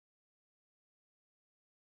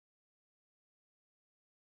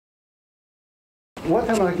what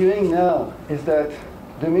I'm arguing now is that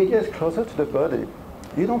the media is closer to the body.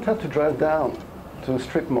 You don't have to drive down to a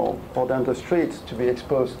strip mall or down the streets to be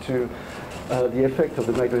exposed to the effect of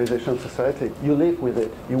the marginalization of society. You live with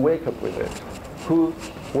it. You wake up with it. Who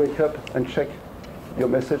wake up and check your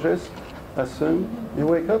messages as soon you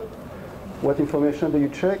wake up? What information do you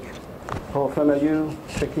check? How often are you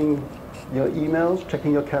checking your emails,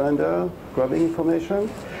 checking your calendar, grabbing information?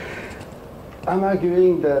 I'm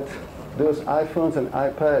arguing that those iPhones and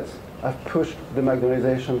iPads have pushed the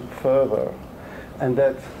marginalization further, and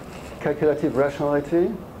that calculative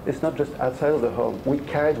rationality is not just outside of the home. We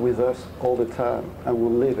carry it with us all the time, and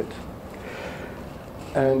we'll live it.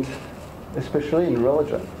 And especially in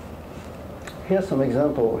religion. Here's some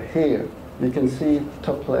example. Here, you can see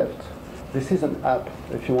top left. This is an app.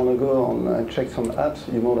 If you want to go on and check some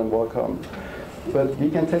apps, you're more than welcome. But you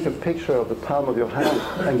can take a picture of the palm of your hand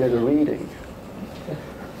and get a reading.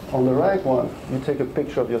 On the right one, you take a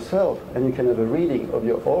picture of yourself and you can have a reading of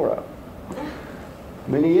your aura.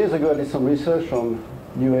 Many years ago, I did some research on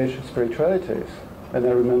New Age spiritualities. And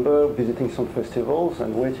I remember visiting some festivals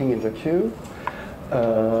and waiting in the queue.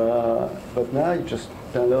 But now you just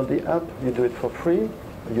download the app, you do it for free.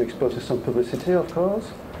 You're exposed to some publicity, of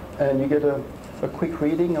course. And you get a quick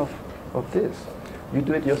reading of this. You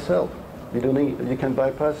do it yourself. You can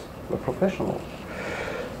bypass a professional.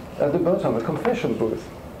 At the bottom, a confession booth.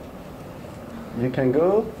 You can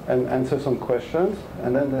go and answer some questions,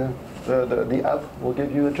 and then the app will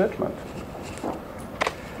give you a judgment.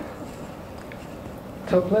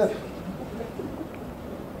 Top left.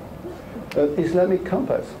 Islamic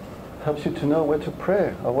compass helps you to know where to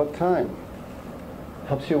pray at what time.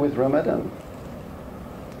 Helps you with Ramadan.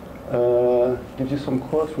 Gives you some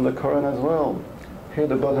quotes from the Quran as well. Here,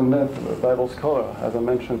 the bottom left, a Bible scholar, as I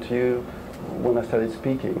mentioned to you when I started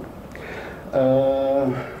speaking.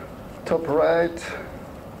 Top right,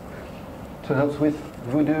 to help with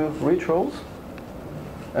voodoo rituals.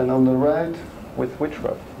 And on the right, with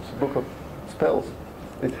witchcraft. It's a book of spells.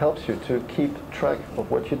 It helps you to keep track of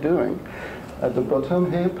what you're doing. At the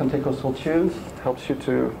bottom here, Pentecostal tunes helps you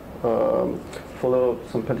to follow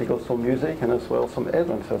some Pentecostal music and as well some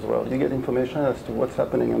evidence as well. You get information as to what's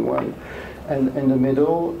happening and when. And in the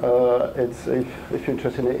middle, it's if you're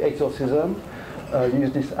interested in exorcism, you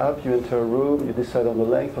use this app, you enter a room, you decide on the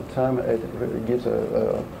length of time, it gives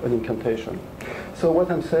an incantation. So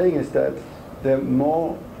what I'm saying is that there are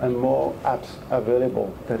more and more apps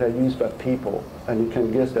available that are used by people, and you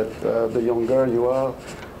can guess that the younger you are,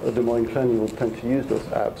 the more inclined you will tend to use those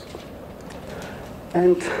apps.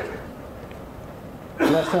 And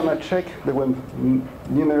last time I checked, there were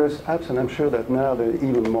numerous apps, and I'm sure that now there are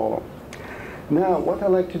even more. Now, what I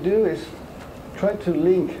like to do is try to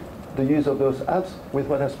link the use of those apps with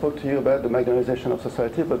what I spoke to you about the marginalization of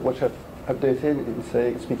society, but what I've updated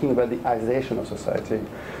is speaking about the i-sation of society.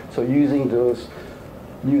 So using those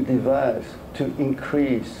new devices to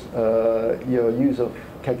increase your use of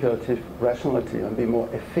calculative rationality and be more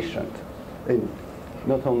efficient in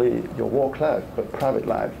not only your work life, but private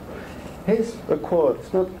life. Here's a quote.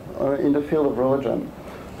 It's not in the field of religion,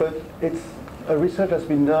 but it's a research that's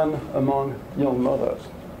been done among young mothers.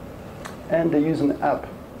 And they use an app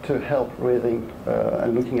to help raising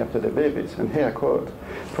and looking after their babies. And here I quote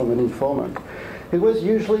from an informant. It was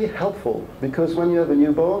usually helpful because when you have a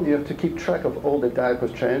newborn, you have to keep track of all the diaper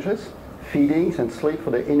changes, feedings, and sleep for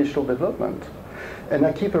the initial development. And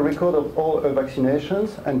I keep a record of all her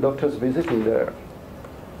vaccinations and doctors visiting there.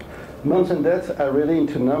 Moms and dads are really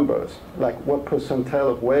into numbers, like what percentile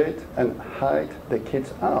of weight and height the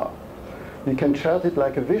kids are. You can chart it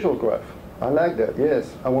like a visual graph. I like that,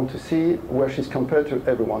 yes. I want to see where she's compared to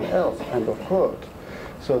everyone else, end of quote.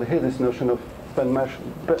 So here's this notion of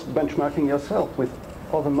benchmarking yourself with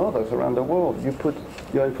other mothers around the world. You put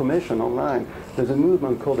your information online. There's a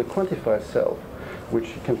movement called the quantified self, which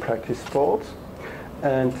you can practice sports,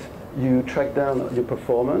 and you track down your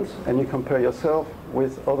performance, and you compare yourself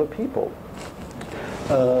with other people.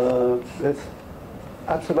 It's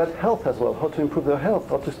apps about health as well, how to improve their health,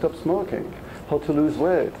 how to stop smoking, how to lose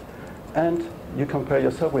weight. And you compare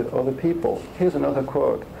yourself with other people. Here's another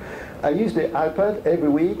quote. I use the iPad every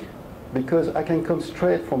week because I can come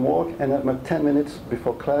straight from work and have my 10 minutes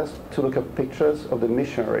before class to look up pictures of the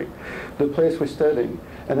missionary, the place we're studying,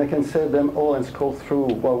 and I can save them all and scroll through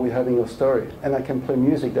while we're having a story, and I can play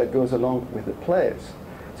music that goes along with the plays.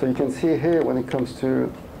 So you can see here when it comes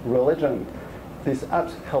to religion, these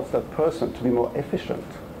apps help that person to be more efficient.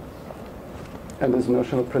 And there's a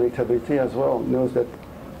notion of predictability as well, knows that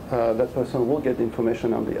that person will get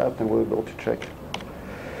information on the app and will be able to check.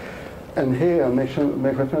 And here I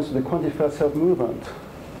make reference to the quantified self movement.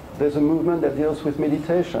 there's a movement that deals with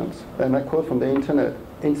meditations. And I quote from the internet,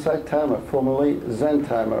 Insight Timer, formerly Zen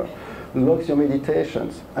Timer, logs your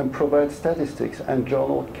meditations and provides statistics and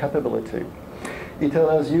journal capability. It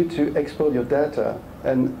allows you to export your data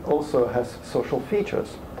and also has social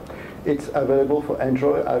features. It's available for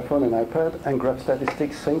Android, iPhone, and iPad, and graph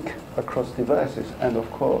statistics sync across devices, end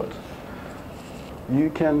of quote.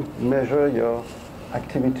 You can measure your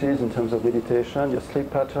activities in terms of meditation, your sleep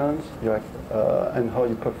patterns, and how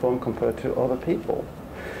you perform compared to other people.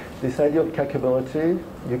 This idea of capability,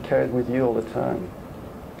 you carry it with you all the time.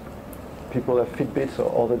 People have Fitbits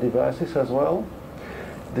or other devices as well.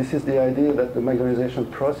 This is the idea that the modernization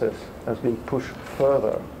process has been pushed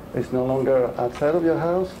further. It's no longer outside of your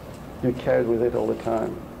house, you carry it with it all the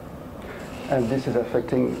time. And this is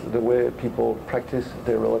affecting the way people practice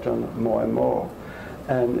their religion more and more.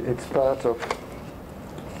 And it's part of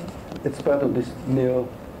this this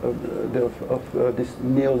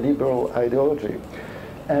neoliberal ideology.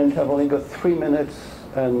 And I've only got 3 minutes,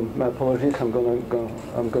 and my apologies, I'm going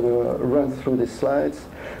to run through the slides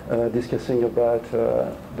discussing about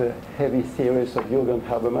the heavy theories of Jürgen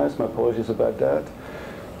Habermas. My apologies about that.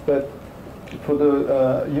 But for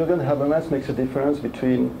the Jürgen Habermas makes a difference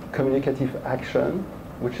between communicative action,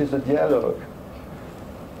 which is a dialogue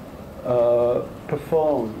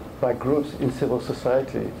performed by groups in civil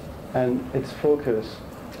society, and its focus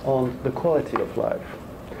on the quality of life.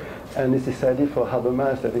 And it's this idea for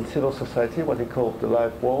Habermas that in civil society, what he called the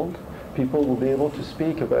life world, people will be able to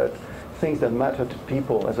speak about things that matter to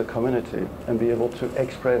people as a community and be able to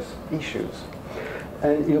express issues.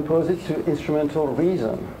 And he opposed it to instrumental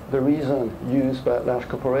reason, the reason used by large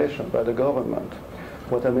corporations, by the government.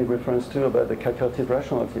 What I make reference to about the calculative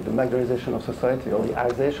rationality, the Magdarization of society, or the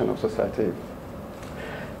i-sation of society.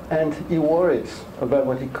 And he worries about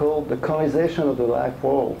what he called the colonization of the life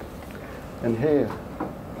world. And here,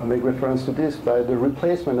 I make reference to this by the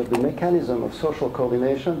replacement of the mechanism of social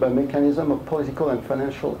coordination by mechanism of political and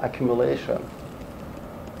financial accumulation.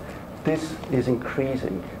 This is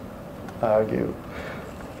increasing, I argue,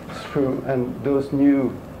 through, and those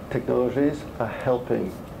new technologies are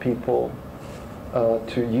helping people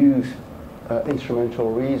to use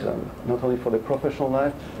instrumental reason, not only for the professional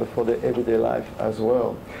life, but for the everyday life as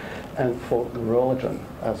well, and for religion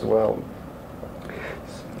as well.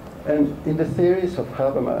 And in the theories of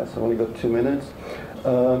Habermas, I've only got 2 minutes,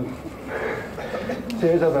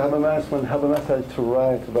 theories of Habermas, when Habermas had to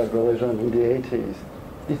write about religion in the 80s,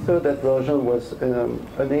 he thought that religion was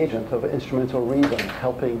an agent of instrumental reason,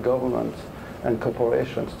 helping governments and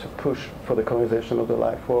corporations to push for the colonization of the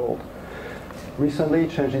life world. Recently,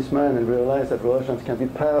 he changed his mind and realized that religions can be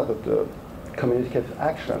part of the communicative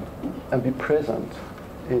action and be present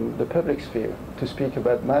in the public sphere to speak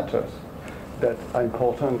about matters that are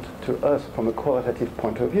important to us from a qualitative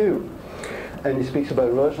point of view. And he speaks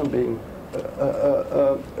about religion being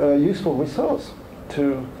a useful resource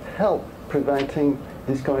to help preventing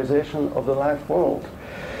this colonization of the life world.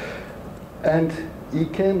 And he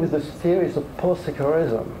came with this theories of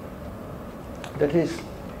post-secularism, that is,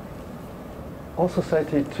 our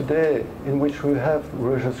society today in which we have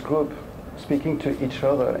religious groups speaking to each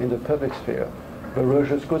other in the public sphere, but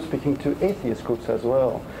religious groups speaking to atheist groups as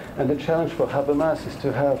well. And the challenge for Habermas is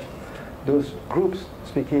to have those groups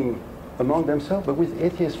speaking among themselves, but with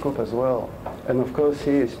atheist groups as well. And of course,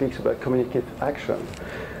 here he speaks about communicative action.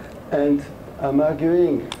 And I'm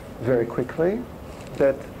arguing very quickly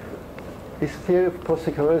that his theory of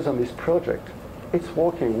post-secularism, this project, it's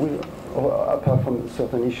working. Apart from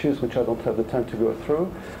certain issues which I don't have the time to go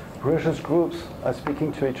through, religious groups are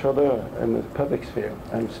speaking to each other in the public sphere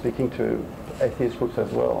and speaking to atheist groups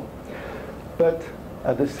as well. But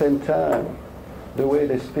at the same time, the way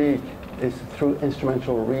they speak is through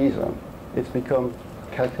instrumental reason. It's become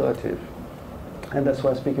calculative. And that's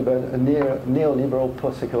why I speak about a neoliberal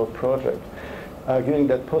post-secular project, arguing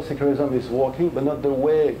that post-secularism is working, but not the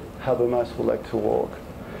way Habermas would like to work.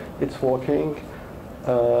 It's working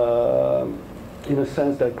in a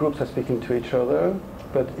sense that groups are speaking to each other,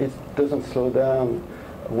 but it doesn't slow down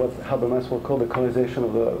what Habermas will call the colonization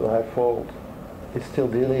of the life world. It's still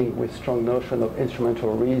dealing with strong notion of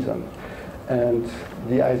instrumental reason. And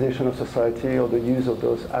the i-sation of society or the use of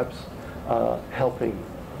those apps are helping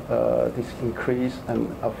this increase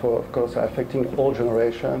and of course are affecting all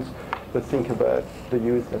generations, but think about the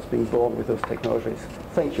youth that's being born with those technologies.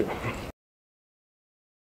 Thank you.